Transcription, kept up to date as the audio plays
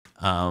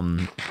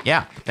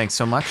Yeah, thanks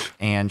so much.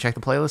 And check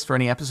the playlist for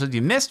any episodes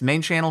you missed.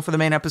 Main channel for the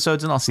main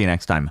episodes, and I'll see you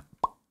next time.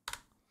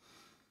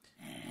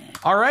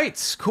 All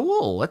right,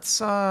 cool. Let's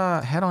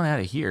head on out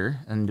of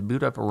here and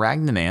boot up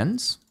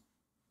Ragnamans.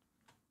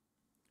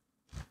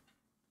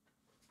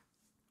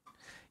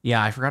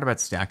 Yeah, I forgot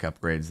about stack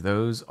upgrades.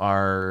 Those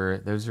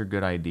are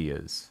good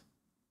ideas.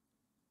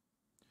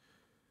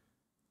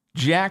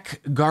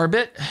 Jack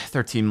Garbett,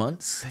 13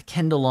 months.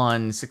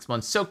 Kendallon, 6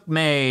 months. Soak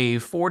May,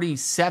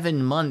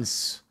 47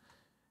 months.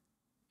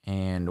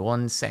 And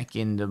 1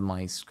 second,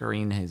 my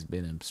screen has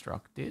been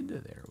obstructed.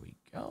 There we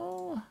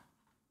go.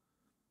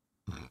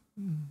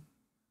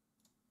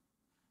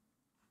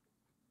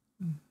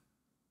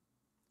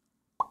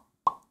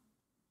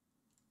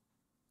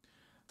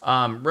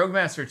 Rogue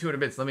Master, 200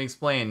 bits. Let me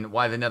explain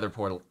why the Nether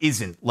portal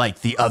isn't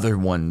like the other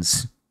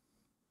ones.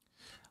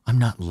 I'm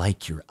not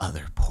like your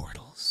other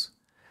portals.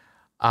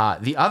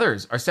 The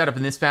others are set up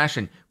in this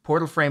fashion.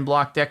 Portal frame,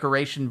 block,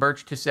 decoration,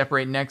 birch to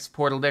separate next,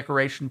 portal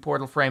decoration,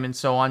 portal frame, and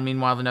so on.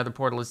 Meanwhile, the Nether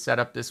portal is set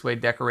up this way.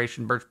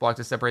 Decoration, birch block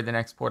to separate the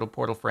next portal,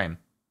 portal frame.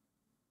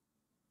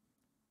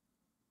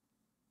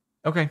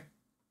 Okay.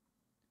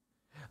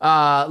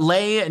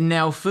 Lei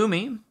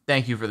Naofumi,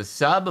 thank you for the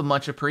sub.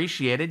 Much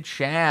appreciated.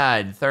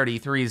 Chad,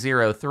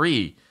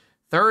 3303.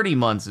 30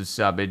 months of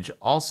subbage.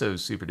 Also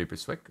super duper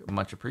swick.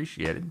 Much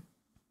appreciated.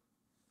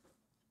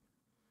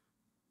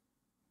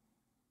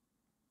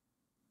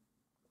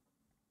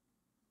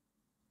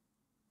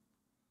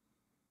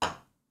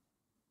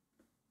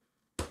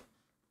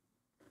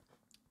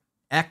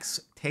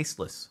 X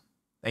Tasteless,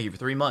 thank you for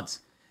 3 months.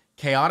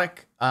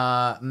 Chaotic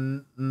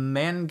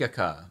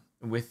Mangaka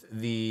with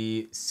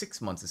the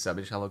 6 months of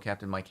subbage. Hello,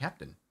 Captain, my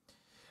captain.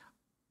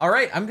 All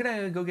right, I'm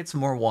going to go get some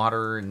more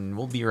water, and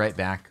we'll be right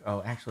back.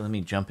 Oh, actually, let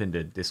me jump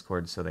into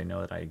Discord so they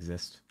know that I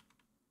exist.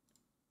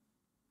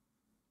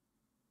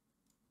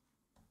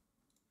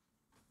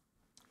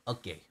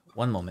 Okay,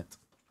 one moment.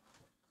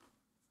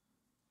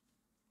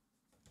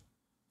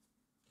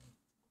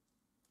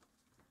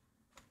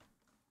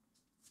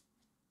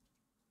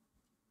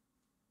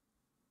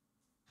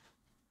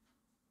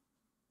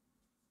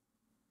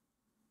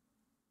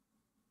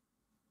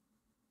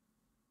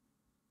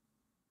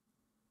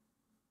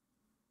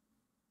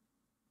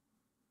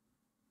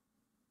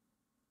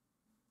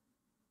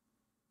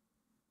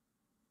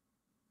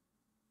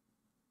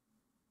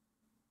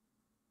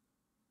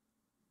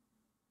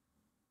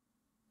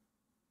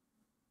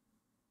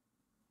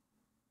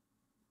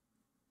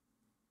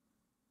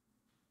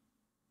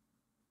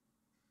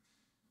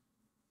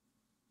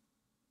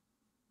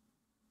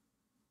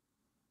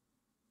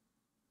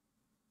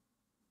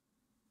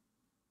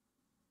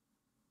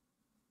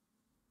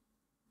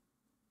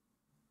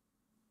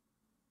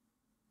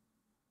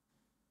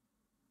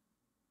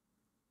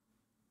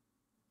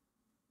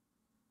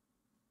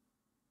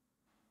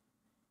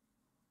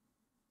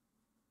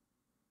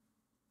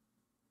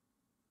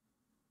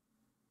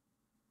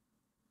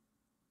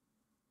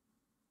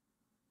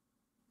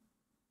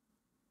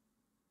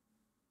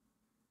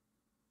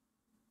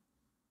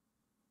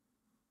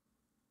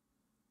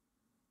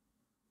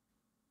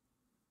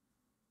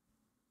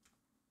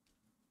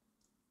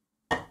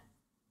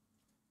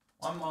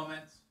 One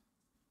moment.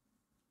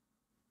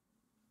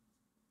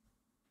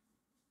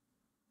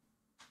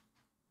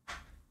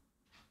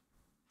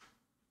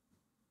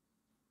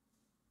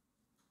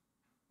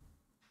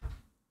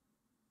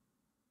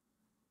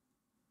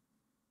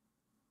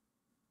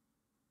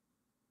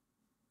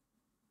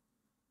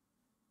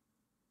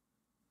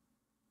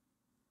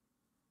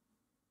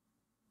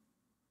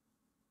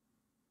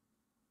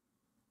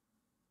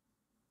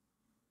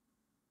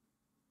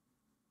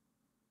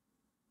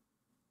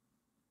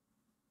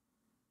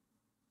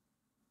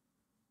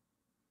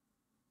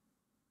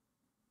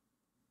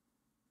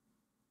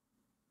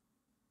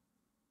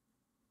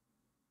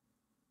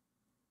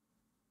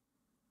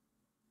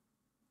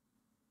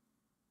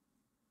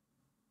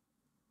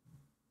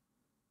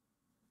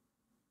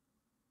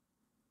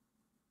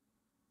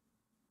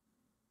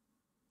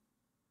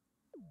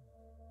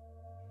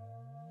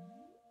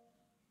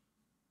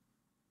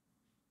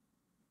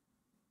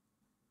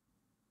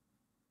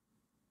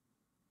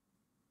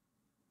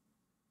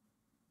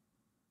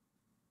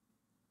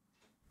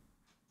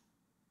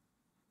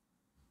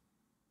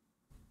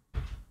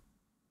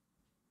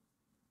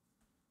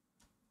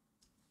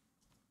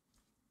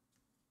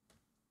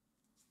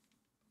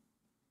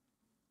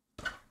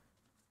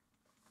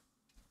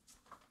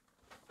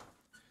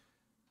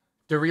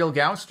 The Real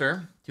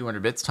Gouster,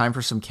 200 bits. Time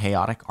for some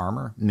chaotic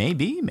armor.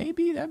 Maybe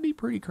that'd be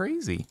pretty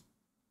crazy.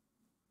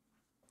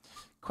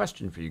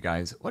 Question for you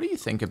guys. What do you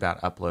think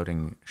about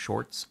uploading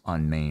shorts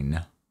on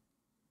main?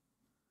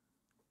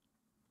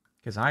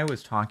 Because I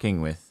was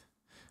talking with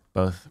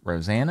both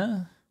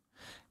Rosanna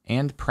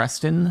and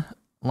Preston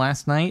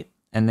last night,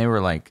 and they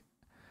were like,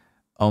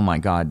 oh my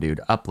God,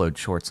 dude, upload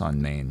shorts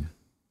on main.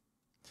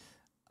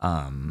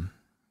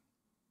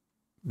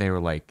 They were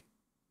like,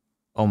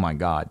 oh my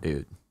God,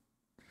 dude.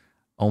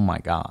 Oh my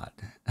God.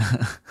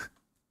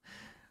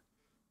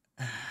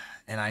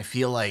 And I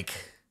feel like,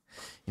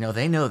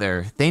 they know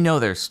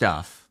their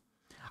stuff.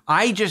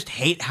 I just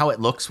hate how it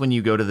looks when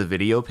you go to the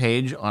video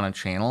page on a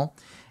channel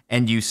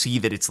and you see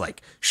that it's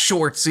like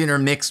shorts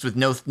intermixed with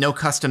no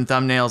custom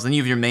thumbnails. And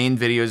you have your main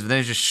videos, but then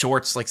it's just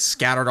shorts like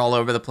scattered all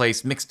over the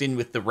place, mixed in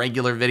with the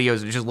regular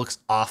videos. It just looks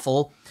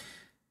awful.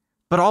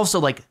 But also,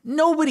 like,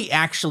 nobody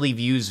actually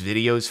views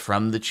videos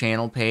from the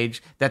channel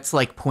page. That's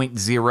like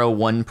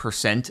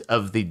 0.01%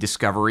 of the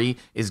discovery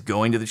is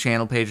going to the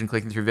channel page and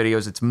clicking through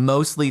videos. It's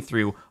mostly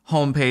through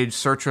homepage,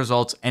 search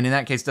results, and in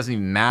that case, it doesn't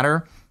even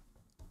matter.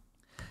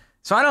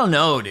 So I don't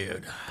know,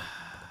 dude.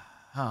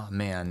 Oh,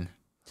 man.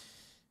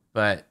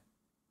 But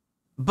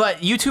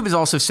YouTube has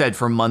also said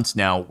for months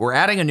now, we're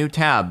adding a new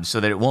tab so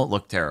that it won't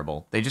look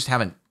terrible. They just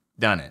haven't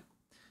done it.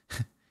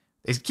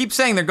 They keep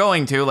saying they're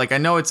going to. Like, I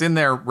know it's in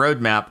their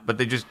roadmap, but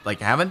they just,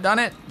 like, haven't done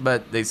it.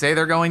 But they say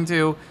they're going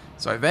to.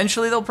 So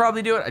eventually they'll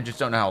probably do it. I just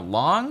don't know how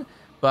long.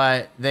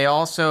 But they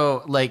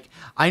also, like,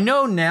 I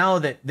know now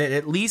that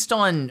at least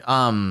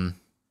on,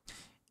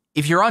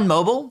 if you're on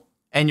mobile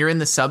and you're in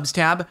the subs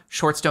tab,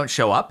 shorts don't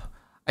show up.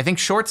 I think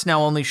shorts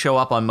now only show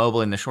up on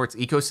mobile in the shorts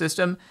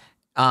ecosystem.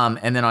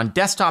 And then on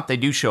desktop, they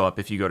do show up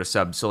if you go to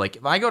subs. So, like,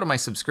 if I go to my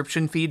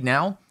subscription feed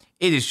now,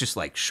 it is just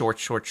like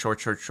shorts,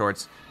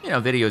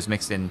 videos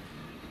mixed in,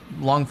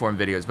 long form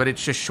videos, but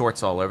it's just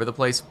shorts all over the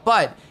place.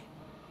 But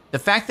the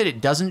fact that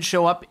it doesn't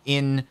show up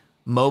in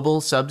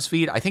mobile subs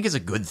feed, I think is a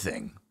good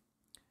thing.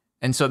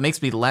 And so it makes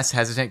me less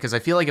hesitant because I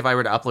feel like if I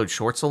were to upload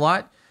shorts a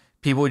lot,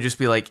 people would just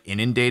be like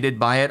inundated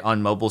by it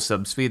on mobile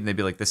subs feed and they'd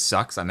be like, this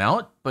sucks, I'm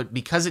out. But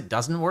because it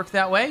doesn't work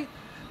that way,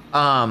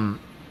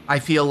 I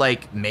feel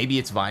like maybe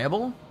it's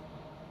viable.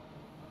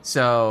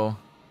 So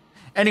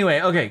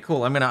anyway, okay,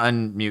 cool. I'm going to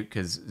unmute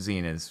because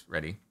Zine is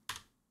ready.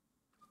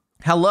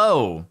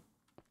 Hello.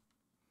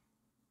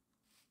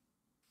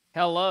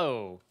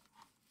 Hello.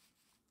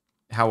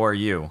 How are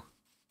you?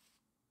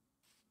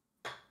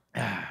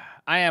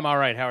 I am all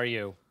right. How are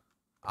you?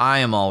 I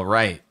am all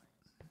right.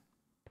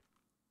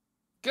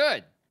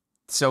 Good.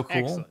 So cool.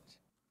 Excellent.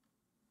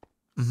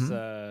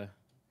 Mm-hmm.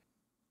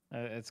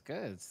 It's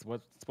good. It's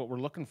what we're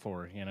looking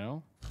for, you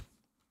know?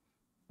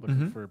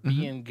 Looking for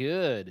being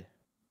good.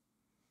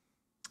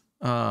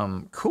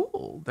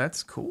 Cool.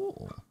 That's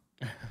cool.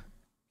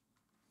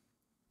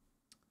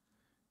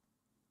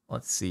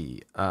 Let's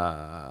see.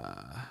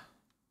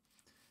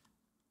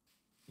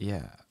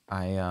 Yeah,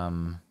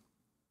 I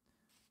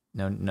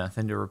no,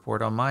 nothing to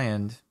report on my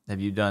end. Have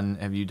you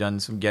done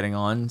some getting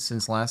on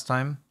since last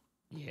time?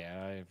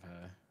 Yeah,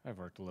 I've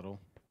worked a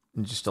little.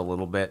 Just a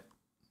little bit.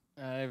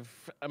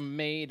 I've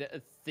made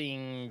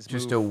things.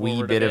 Just a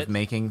wee bit of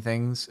making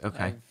things.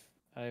 Okay.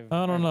 I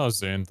don't know,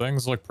 Zane.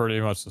 Things look pretty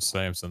much the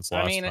same since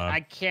last time. I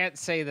can't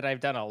say that I've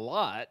done a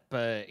lot,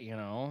 but you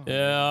know.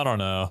 Yeah, I don't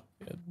know.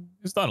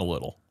 He's done a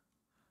little.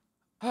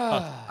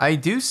 I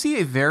do see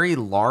a very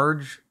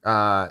large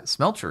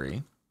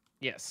smeltery.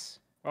 Yes.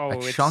 Oh,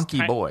 a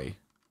chunky boy.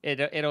 I'll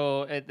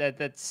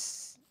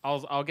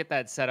get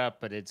that set up,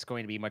 but it's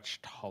going to be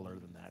much taller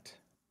than that.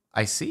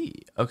 I see.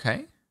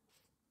 Okay.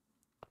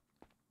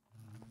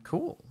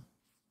 Cool.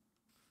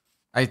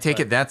 I take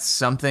it that's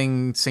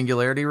something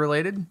Singularity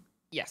related?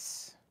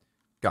 Yes.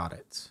 Got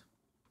it.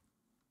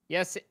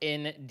 Yes,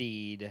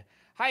 indeed.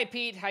 Hi,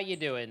 Pete. How you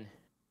doing?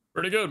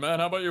 Pretty good, man.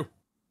 How about you?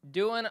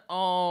 Doing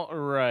all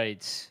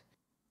right.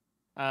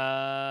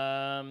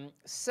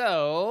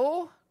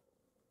 So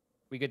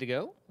we good to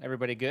go?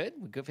 Everybody good?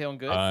 We good? Feeling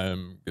good?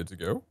 I'm good to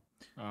go.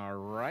 All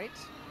right.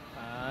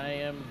 I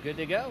am good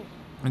to go.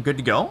 I'm good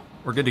to go?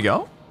 We're good to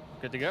go?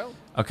 Good to go.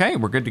 Okay,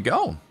 we're good to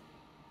go.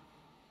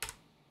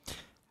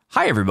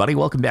 Hi, everybody.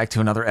 Welcome back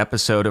to another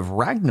episode of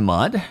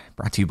Ragnamod,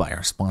 brought to you by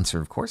our sponsor,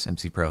 of course,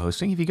 MC Pro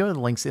Hosting. If you go to the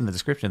links in the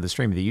description of the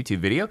stream of the YouTube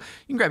video,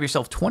 you can grab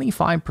yourself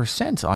 25%